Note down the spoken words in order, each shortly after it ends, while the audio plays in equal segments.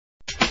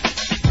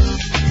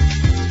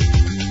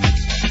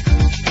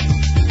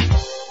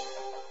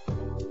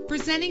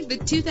Presenting the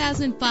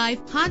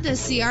 2005 Honda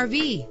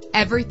CR-V.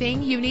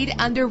 Everything you need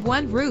under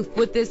one roof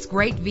with this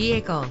great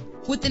vehicle.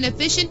 With an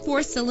efficient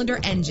 4-cylinder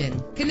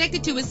engine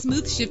connected to a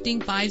smooth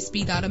shifting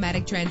 5-speed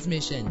automatic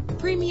transmission,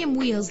 premium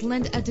wheels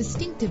lend a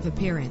distinctive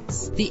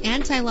appearance. The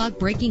anti-lock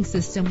braking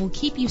system will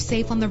keep you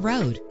safe on the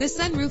road. The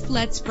sunroof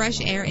lets fresh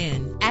air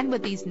in. And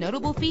with these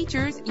notable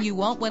features, you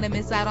won't want to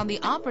miss out on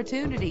the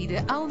opportunity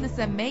to own this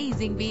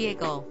amazing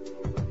vehicle.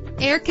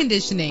 Air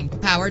conditioning,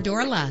 power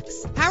door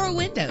locks, power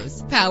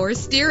windows, power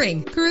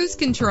steering, cruise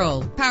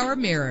control, power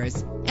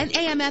mirrors, an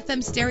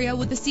AM/FM stereo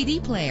with a CD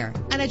player,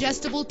 an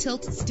adjustable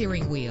tilt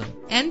steering wheel.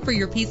 And for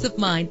your peace of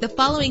mind, the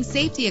following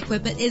safety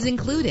equipment is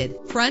included: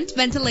 front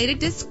ventilated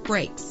disc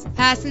brakes,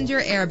 passenger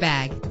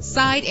airbag,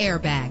 side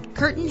airbag,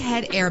 curtain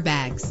head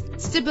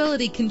airbags,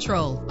 stability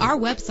control. Our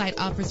website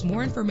offers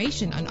more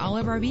information on all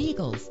of our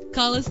vehicles.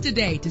 Call us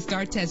today to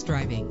start test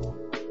driving.